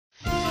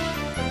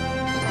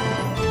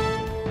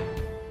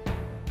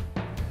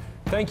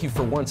Thank you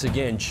for once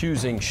again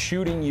choosing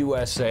Shooting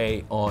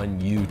USA on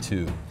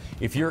YouTube.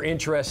 If you're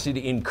interested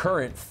in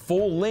current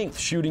full-length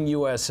Shooting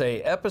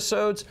USA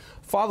episodes,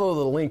 follow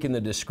the link in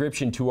the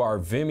description to our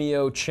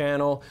Vimeo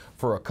channel.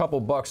 For a couple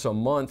bucks a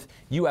month,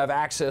 you have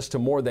access to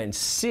more than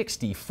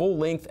 60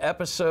 full-length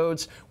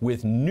episodes,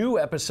 with new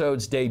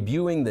episodes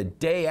debuting the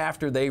day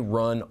after they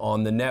run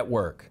on the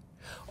network.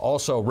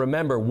 Also,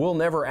 remember, we'll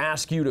never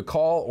ask you to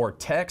call or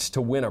text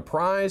to win a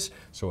prize,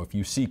 so if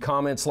you see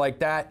comments like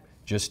that,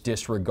 just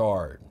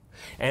disregard.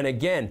 And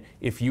again,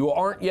 if you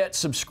aren't yet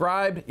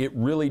subscribed, it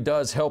really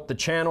does help the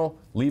channel.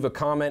 Leave a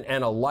comment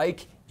and a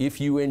like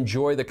if you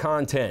enjoy the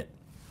content.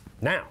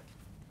 Now,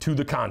 to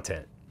the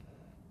content.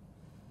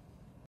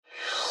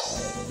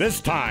 This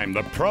time,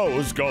 the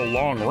pros go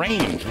long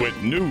range with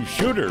new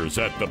shooters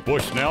at the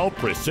Bushnell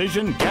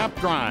Precision Gap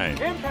Grind.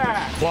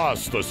 Impact!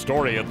 Plus, the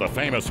story of the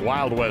famous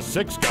Wild West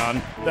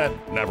 6-gun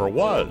that never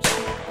was.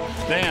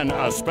 Then,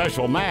 a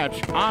special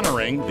match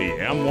honoring the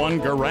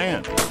M1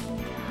 Garand.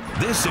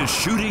 This is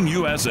Shooting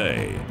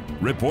USA,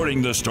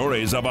 reporting the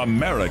stories of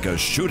America's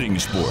shooting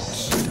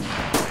sports.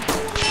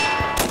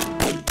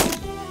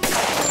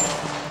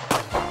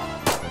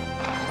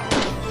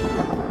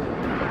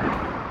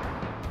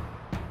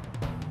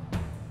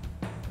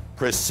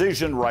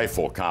 Precision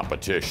rifle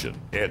competition.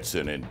 It's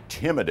an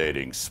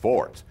intimidating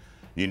sport.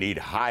 You need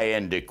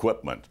high-end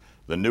equipment,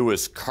 the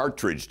newest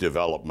cartridge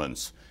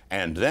developments,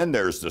 and then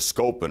there's the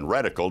scope and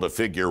reticle to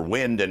figure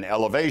wind and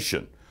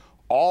elevation.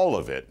 All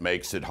of it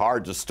makes it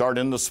hard to start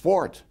in the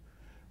sport.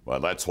 Well,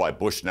 that's why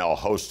Bushnell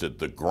hosted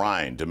the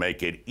Grind, to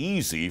make it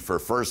easy for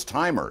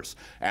first-timers.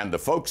 And the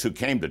folks who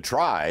came to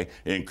try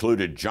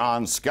included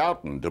John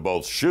Scouten to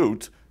both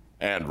shoot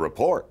and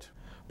report.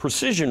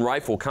 Precision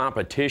rifle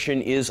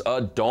competition is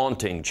a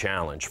daunting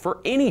challenge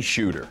for any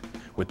shooter,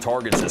 with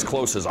targets as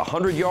close as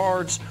 100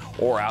 yards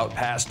or out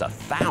past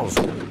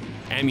 1,000.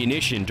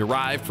 Ammunition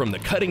derived from the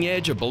cutting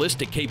edge of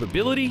ballistic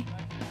capability,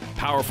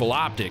 powerful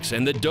optics,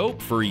 and the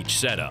dope for each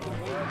setup.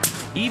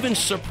 Even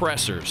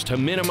suppressors to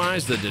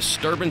minimize the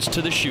disturbance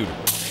to the shooter.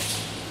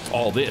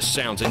 All this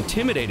sounds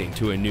intimidating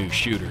to a new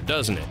shooter,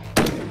 doesn't it?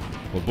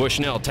 Well,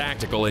 Bushnell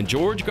Tactical and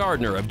George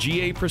Gardner of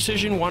GA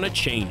Precision want to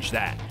change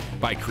that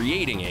by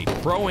creating a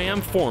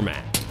Pro-Am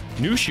format.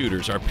 New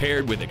shooters are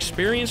paired with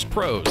experienced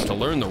pros to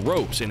learn the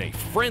ropes in a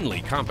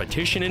friendly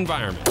competition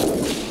environment.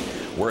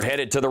 We're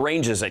headed to the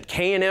ranges at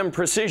K&M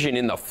Precision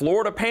in the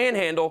Florida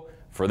Panhandle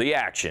for the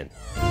action.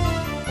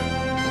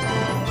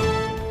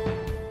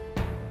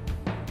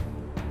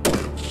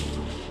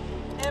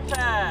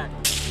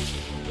 Impact!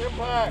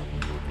 Impact!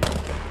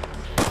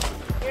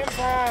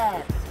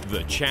 Impact!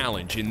 The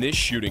challenge in this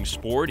shooting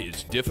sport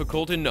is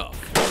difficult enough.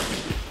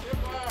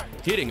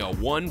 Hitting a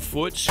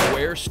 1-foot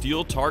square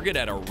steel target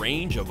at a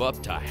range of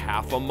up to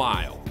half a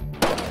mile.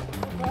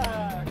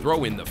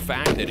 Throw in the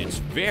fact that it's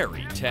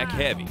very tech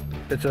heavy.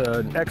 It's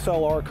an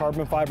XLR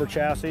carbon fiber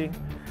chassis.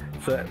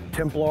 It's a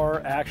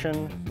Templar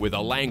action. With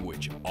a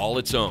language all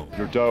its own.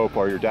 Your dope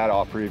or your data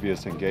off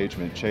previous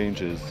engagement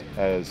changes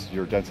as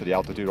your density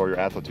altitude or your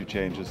altitude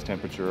changes,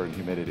 temperature and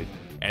humidity.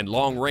 And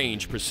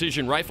long-range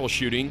precision rifle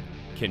shooting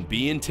can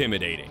be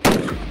intimidating.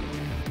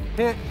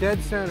 Hit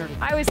dead center.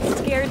 I was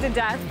scared to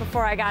death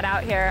before I got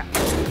out here.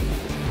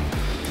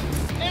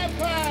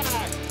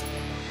 Impact!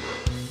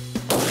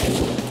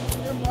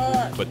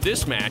 Impact! But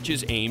this match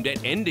is aimed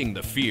at ending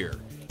the fear.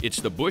 It's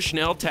the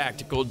Bushnell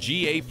Tactical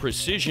GA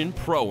Precision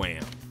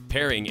Pro-Am,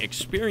 pairing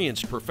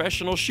experienced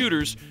professional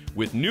shooters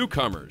with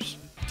newcomers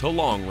to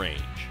long range.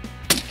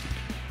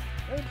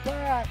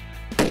 Impact!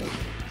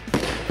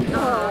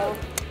 Oh,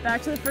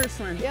 back to the first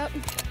one. Yep.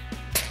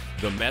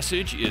 The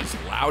message is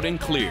loud and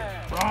clear.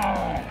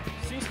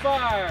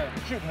 Ceasefire!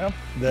 Shoot, man.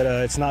 That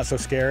it's not so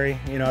scary.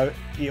 You know,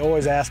 you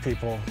always ask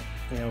people,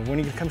 you know, when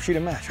you can come shoot a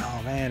match?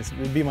 Oh man,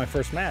 it'd be my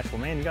first match. Well,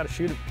 man, you got to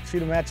shoot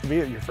a match to be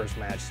at your first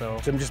match. So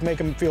just make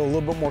them feel a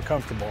little bit more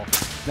comfortable.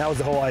 And that was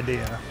the whole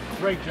idea.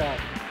 Great job.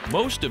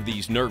 Most of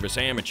these nervous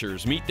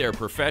amateurs meet their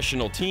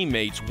professional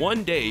teammates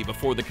one day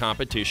before the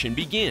competition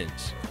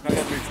begins.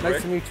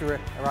 Nice to meet you,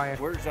 Ryan.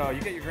 Where's you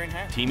get your green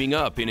hat? Teaming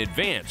up in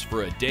advance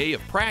for a day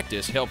of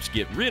practice helps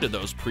get rid of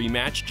those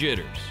pre-match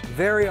jitters.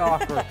 Very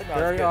awkward.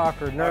 Very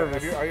awkward.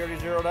 Nervous. Are you already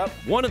zeroed up?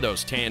 One of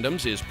those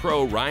tandems is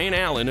pro Ryan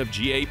Allen of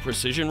GA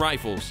Precision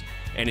Rifles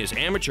and his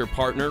amateur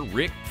partner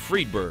Rick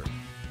Friedberg.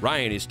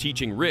 Ryan is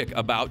teaching Rick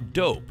about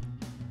dope,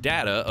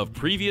 data of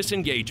previous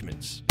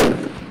engagements.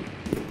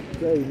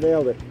 Okay, you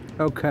nailed it.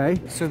 Okay,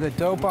 so the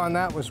dope on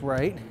that was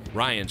right.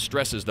 Ryan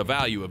stresses the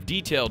value of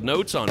detailed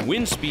notes on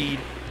wind speed,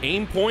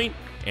 aim point,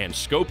 and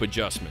scope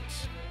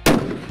adjustments.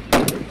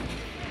 That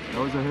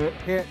was a hit.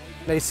 Hit.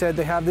 They said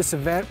they have this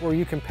event where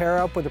you can pair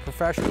up with a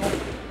professional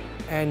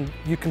and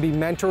you can be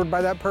mentored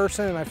by that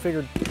person, and I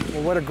figured,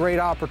 well, what a great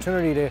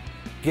opportunity to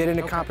get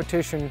into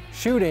competition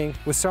shooting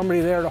with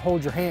somebody there to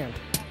hold your hand.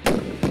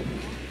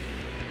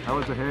 That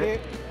was a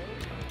hit.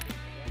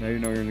 Now you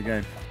know you're in the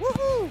game.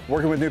 Woohoo!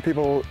 Working with new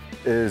people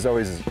is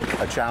always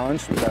a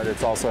challenge, but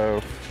it's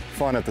also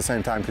fun at the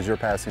same time because you're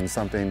passing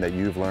something that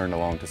you've learned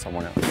along to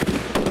someone else.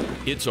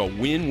 It's a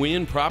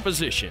win-win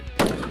proposition.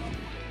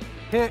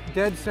 Hit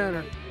dead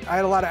center. I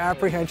had a lot of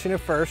apprehension at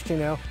first, you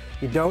know.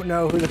 You don't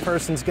know who the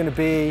person's going to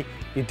be.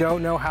 You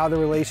don't know how the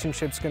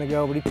relationship's going to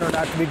go, but he turned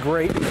out to be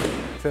great.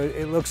 So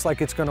it looks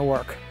like it's going to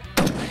work.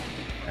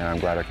 And I'm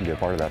glad I can be a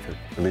part of that for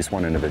at least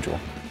one individual.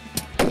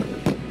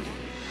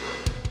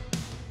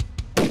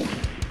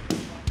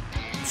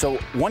 So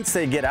once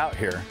they get out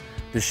here,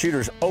 the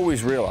shooters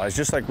always realize,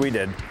 just like we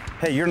did,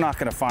 hey, you're not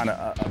going to find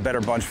a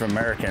better bunch of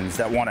Americans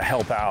that want to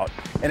help out.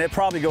 And it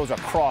probably goes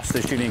across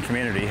the shooting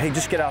community. Hey,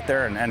 just get out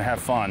there and have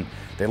fun.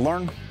 They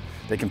learn,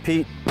 they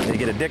compete, they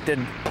get addicted,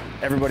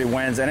 everybody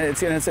wins, and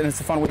it's a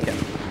fun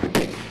weekend.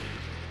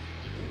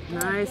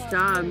 Nice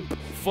job.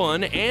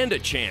 Fun and a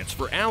chance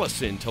for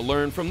Allison to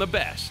learn from the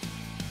best.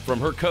 From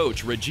her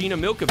coach, Regina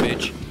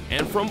Milkovich,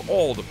 and from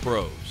all the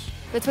pros.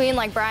 Between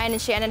like Brian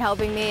and Shannon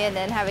helping me and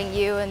then having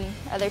you and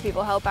other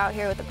people help out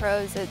here with the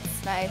pros,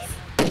 it's nice.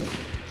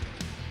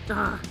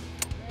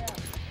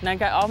 And I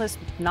got all this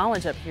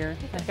knowledge up here.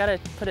 I've got to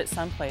put it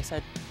someplace.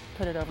 I'd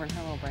put it over in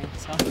her little brain,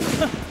 so.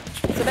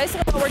 So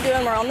basically what we're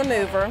doing, we're on the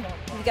mover.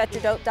 You got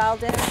your dope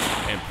dialed in.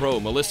 And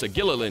pro Melissa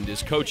Gilliland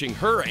is coaching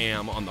her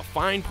AM on the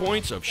fine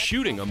points of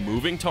shooting a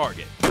moving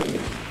target. You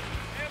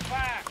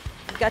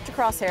got your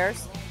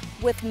crosshairs.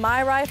 With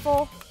my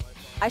rifle,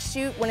 I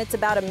shoot when it's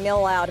about 1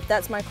 mil out. If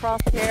that's my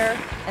crosshair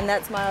and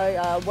that's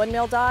my 1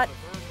 mil dot,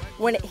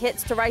 when it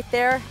hits to right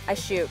there, I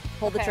shoot.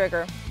 Pull the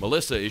trigger.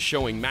 Melissa is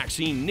showing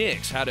Maxine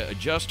Nix how to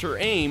adjust her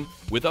aim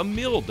with a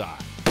mil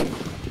dot.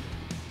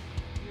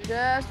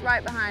 Just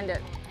right behind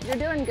it. You're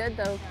doing good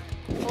though.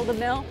 Hold the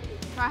mil.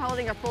 Try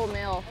holding a full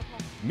mil.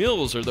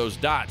 Mils are those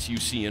dots you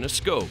see in a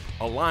scope,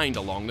 aligned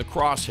along the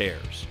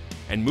crosshairs.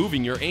 And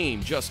moving your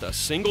aim just a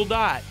single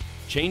dot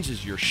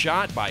changes your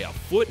shot by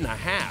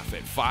 1.5 feet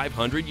at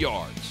 500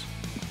 yards.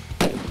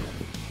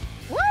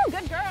 Woo,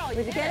 good girl.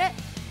 Did you get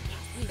it?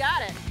 You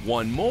got it.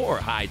 One more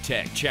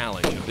high-tech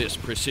challenge of this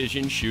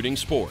precision shooting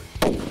sport.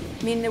 I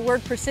mean, the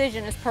word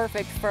precision is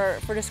perfect for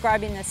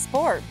describing this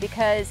sport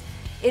because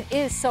it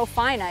is so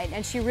finite,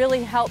 and she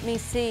really helped me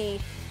see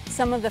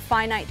some of the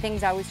finite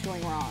things I was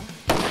doing wrong.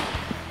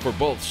 For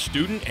both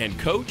student and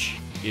coach,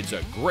 it's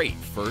a great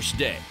first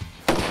day.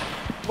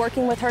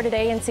 Working with her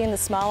today and seeing the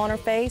smile on her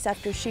face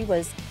after she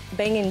was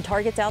banging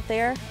targets out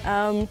there,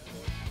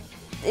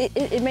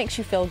 it makes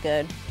you feel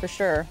good, for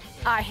sure.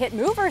 I hit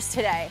movers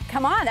today.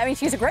 Come on, I mean,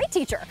 she's a great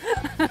teacher.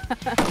 You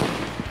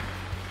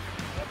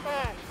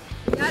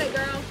got it,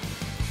 girl.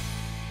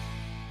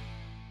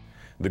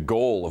 The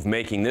goal of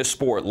making this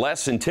sport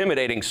less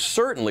intimidating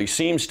certainly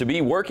seems to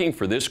be working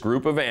for this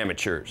group of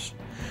amateurs.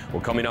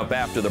 Well, coming up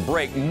after the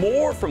break,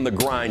 more from the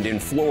grind in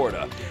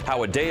Florida,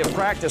 how a day of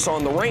practice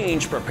on the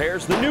range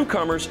prepares the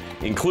newcomers,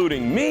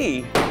 including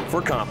me,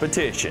 for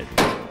competition.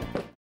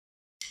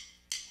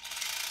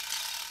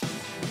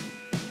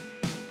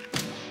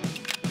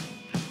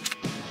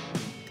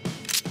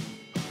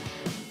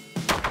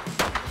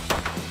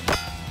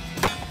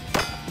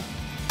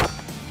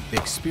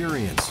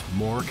 Experience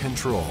more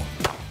control.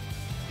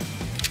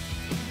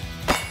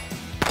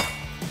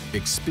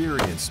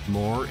 Experience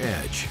more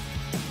edge.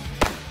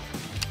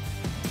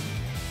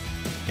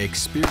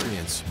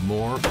 Experience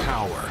more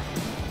power.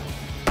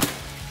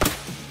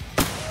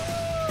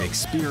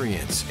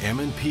 Experience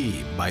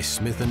M&P by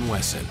Smith &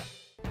 Wesson.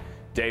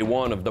 Day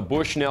one of the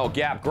Bushnell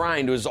Gap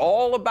Grind was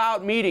all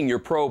about meeting your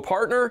pro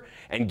partner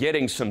and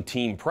getting some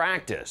team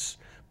practice.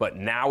 But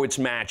now it's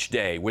match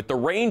day with the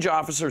range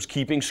officers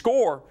keeping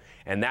score,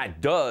 and that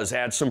does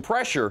add some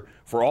pressure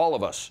for all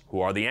of us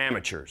who are the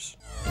amateurs.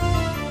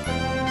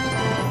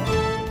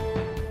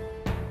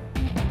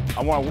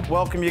 I want to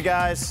welcome you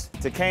guys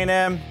to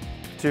K&M,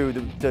 to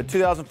the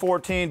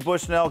 2014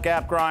 Bushnell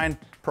Gap Grind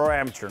Pro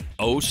Amateur.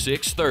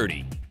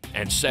 0630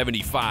 and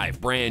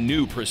 75 brand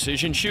new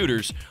precision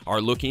shooters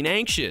are looking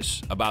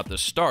anxious about the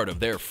start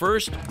of their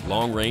first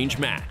long-range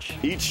match.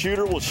 Each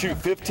shooter will shoot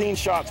 15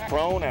 shots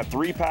prone at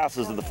 3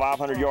 passes of the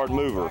 500-yard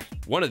mover.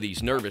 One of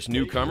these nervous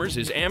newcomers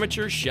is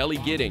amateur Shelly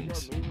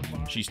Giddings.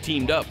 She's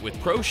teamed up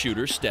with pro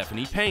shooter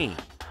Stephanie Payne.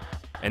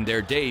 And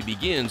their day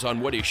begins on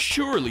what is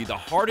surely the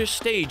hardest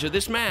stage of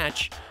this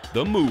match,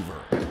 the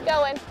mover.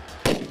 Going.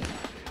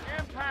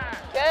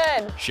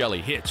 Good.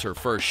 Shelly hits her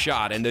first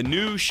shot, and the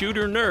new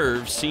shooter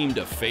nerves seem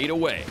to fade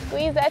away.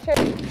 Squeeze that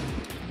trigger.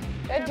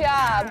 Good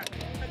job.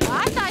 Well,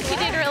 I thought she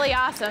did really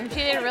awesome. She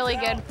did really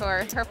good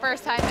for her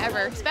first time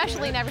ever,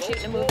 especially never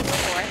shooting a mover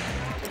before.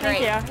 Thank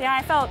you. Yeah,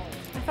 I felt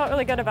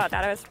really good about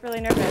that. I was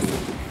really nervous.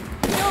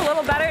 I feel a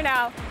little better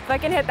now. If I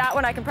can hit that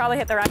one, I can probably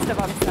hit the rest of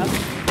them.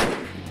 So.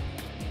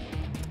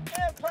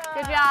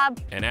 Good job.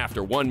 And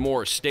after one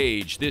more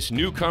stage, this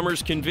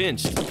newcomer's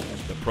convinced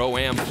the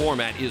Pro-Am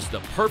format is the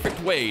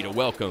perfect way to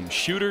welcome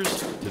shooters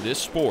to this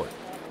sport.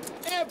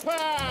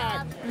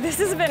 Impact! This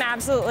has been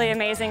absolutely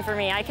amazing for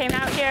me. I came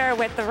out here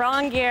with the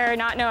wrong gear,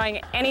 not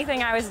knowing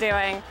anything I was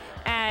doing,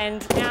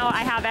 and now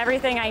I have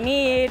everything I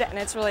need, and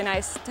it's really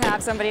nice to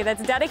have somebody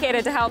that's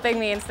dedicated to helping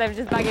me instead of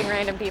just bugging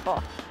random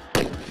people.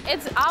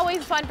 It's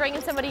always fun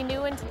bringing somebody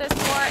new into this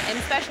sport, and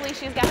especially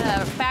she's got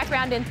a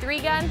background in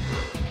 3-gun.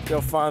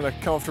 They'll find a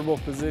comfortable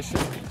position.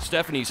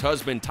 Stephanie's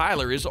husband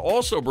Tyler is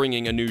also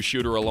bringing a new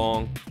shooter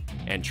along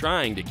and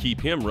trying to keep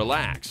him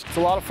relaxed. It's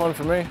a lot of fun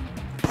for me.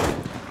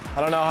 I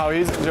don't know how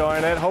he's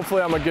enjoying it.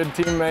 Hopefully I'm a good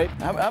teammate.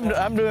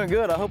 I'm doing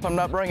good. I hope I'm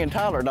not bringing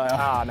Tyler down.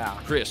 Ah, no.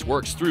 Chris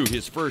works through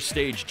his first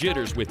stage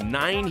jitters with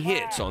 9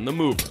 hits on the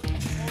mover.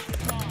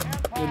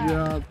 Good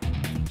job.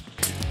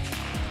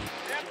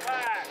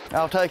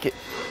 I'll take it.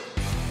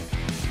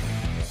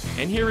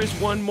 And here is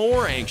one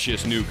more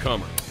anxious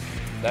newcomer.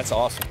 That's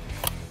awesome.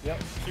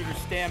 Yep. Shooters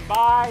stand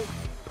by.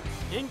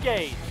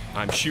 Engage.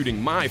 I'm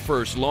shooting my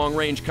first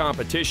long-range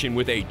competition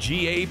with a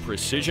GA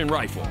precision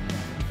rifle.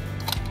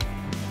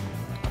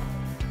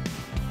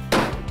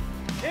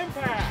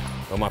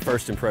 Well, my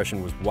first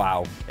impression was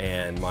wow,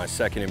 and my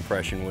second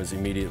impression was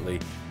immediately,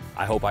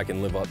 I hope I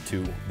can live up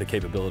to the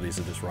capabilities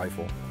of this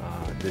rifle.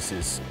 This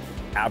is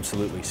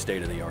absolutely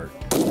state-of-the-art.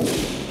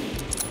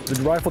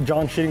 The rifle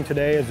John's shooting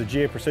today is a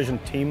GA Precision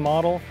Team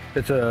model.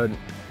 It's a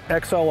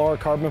XLR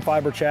carbon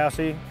fiber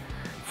chassis.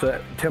 It's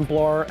a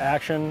Templar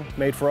action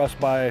made for us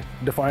by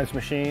Defiance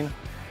Machine.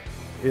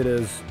 It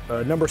is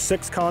a number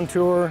 6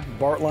 contour,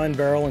 Bartline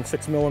barrel and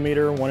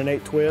 6mm,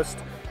 1-in-8 twist,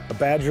 a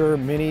Badger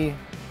Mini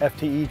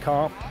FTE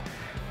comp.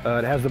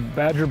 It has a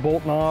Badger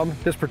bolt knob.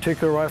 This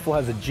particular rifle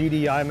has a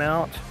GDI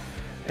mount,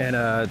 and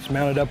it's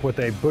mounted up with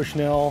a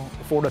Bushnell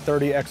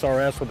 4-30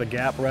 XRS with a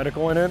gap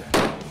reticle in it.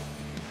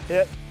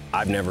 Hit.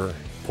 I've never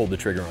pulled the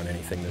trigger on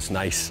anything this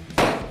nice.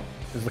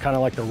 This is kind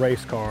of like the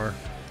race car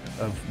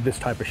of this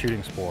type of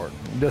shooting sport.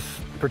 This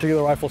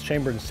particular rifle is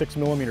chambered in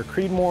 6mm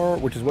Creedmoor,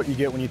 which is what you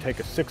get when you take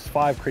a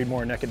 6.5 Creedmoor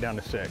and neck it down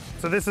to 6.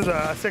 So this is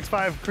a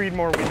 6.5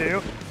 Creedmoor we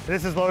do.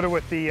 This is loaded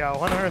with the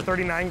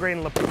 139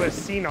 grain Lapua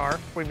CNAR.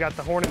 We've got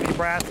the Hornady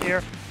brass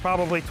here,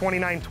 probably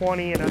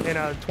 2920 in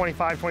a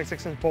 25,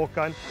 26-inch bolt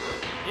gun.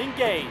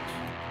 Engage.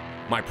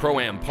 My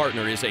Pro-Am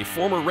partner is a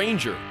former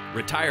Ranger,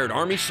 retired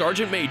Army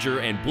Sergeant Major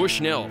and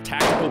Bushnell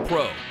Tactical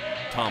Pro.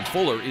 Tom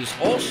Fuller is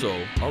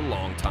also a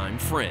longtime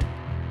friend.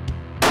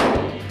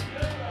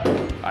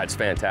 It's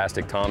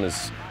fantastic. Tom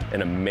is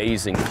an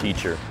amazing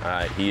teacher.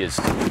 He has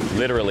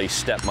literally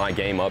stepped my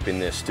game up in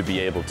this to be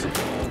able to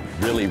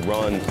really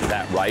run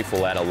that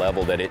rifle at a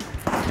level that it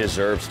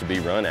deserves to be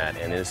run at,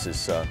 and this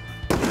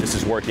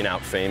is working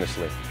out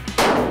famously.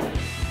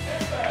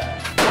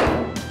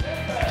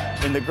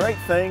 And the great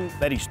thing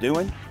that he's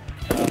doing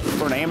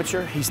for an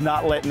amateur, he's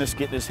not letting this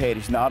get in his head.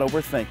 He's not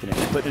overthinking it.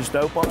 He's putting his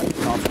dope on it,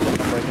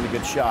 concentrating on breaking a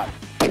good shot.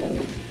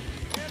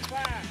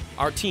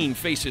 Our team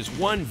faces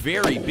one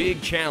very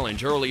big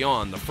challenge early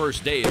on the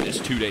first day of this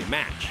 2-day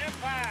match,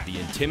 the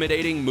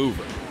intimidating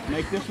mover.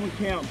 Make this one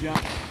count,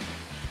 John.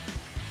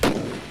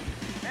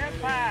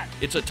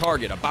 It's a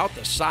target about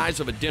the size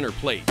of a dinner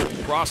plate,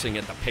 crossing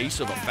at the pace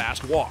of a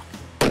fast walk,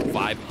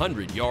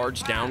 500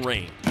 yards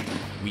downrange.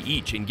 We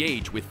each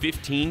engage with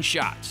 15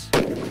 shots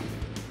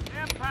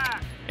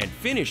and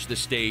finish the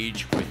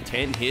stage with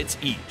 10 hits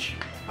each.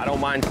 I don't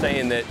mind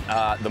saying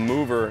that the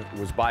mover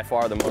was by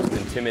far the most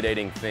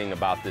intimidating thing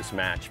about this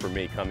match for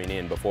me coming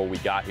in. Before we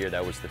got here,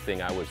 that was the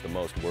thing I was the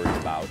most worried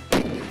about.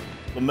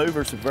 The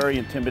mover's a very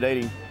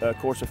intimidating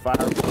course of fire,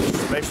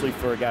 especially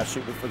for a guy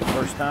shooting for the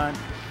first time.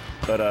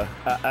 But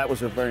that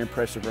was a very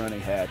impressive run he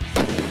had.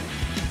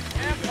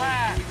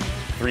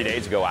 3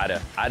 days ago, I'd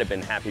have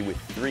been happy with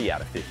 3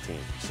 out of 15.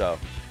 So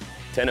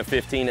 10 of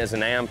 15 as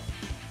an am,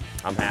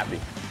 I'm happy.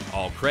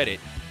 All credit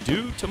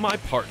due to my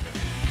partner.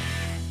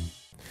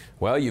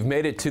 Well, you've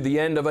made it to the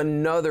end of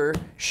another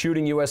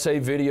Shooting USA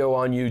video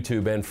on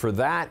YouTube, and for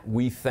that,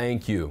 we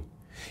thank you.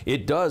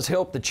 It does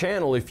help the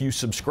channel if you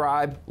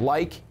subscribe,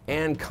 like,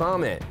 and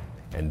comment,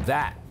 and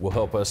that will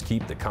help us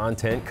keep the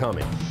content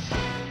coming.